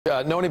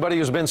Know anybody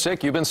who's been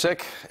sick? You've been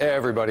sick?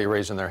 Everybody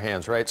raising their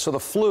hands, right? So the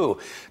flu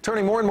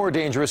turning more and more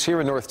dangerous here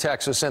in North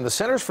Texas, and the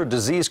Centers for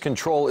Disease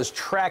Control is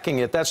tracking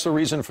it. That's the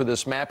reason for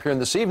this map here. And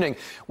this evening,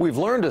 we've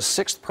learned a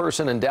sixth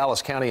person in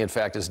Dallas County, in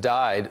fact, has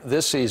died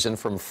this season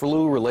from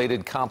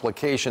flu-related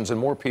complications, and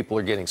more people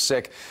are getting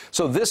sick.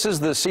 So this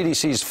is the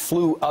CDC's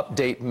flu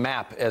update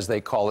map, as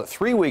they call it.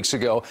 3 weeks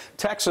ago,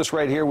 Texas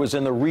right here was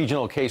in the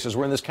regional cases.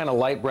 We're in this kind of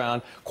light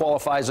brown,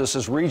 qualifies us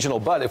as regional.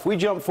 But if we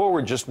jump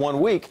forward just 1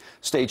 week,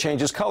 state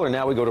changes color.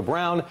 Now we go to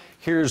brown.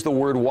 Here's the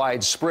word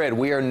widespread.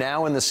 We are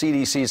now in the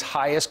CDC's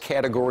highest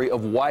category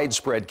of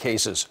widespread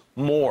cases.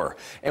 More.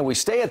 And we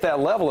stay at that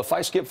level. If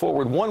I skip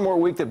forward 1 more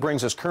week, that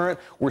brings us current.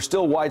 We're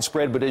still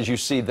widespread, but as you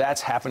see, that's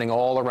happening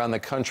all around the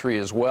country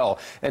as well.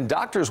 And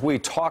doctors we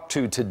talked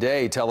to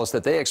today tell us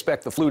that they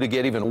expect the flu to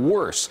get even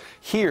worse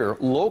here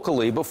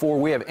locally before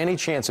we have any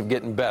chance of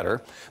getting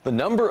better. The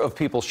number of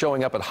people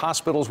showing up at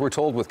hospitals, we're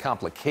told, with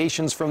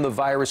complications from the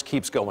virus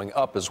keeps going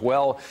up as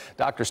well.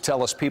 Doctors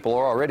tell us people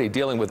are already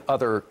dealing with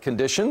other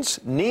conditions,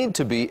 need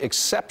to be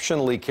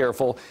exceptionally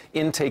careful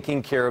in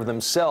taking care of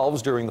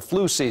themselves during the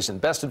flu season.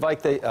 Best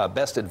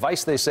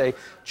advice, they say,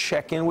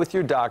 check in with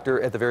your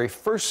doctor at the very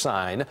first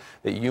sign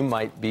that you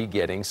might be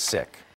getting sick.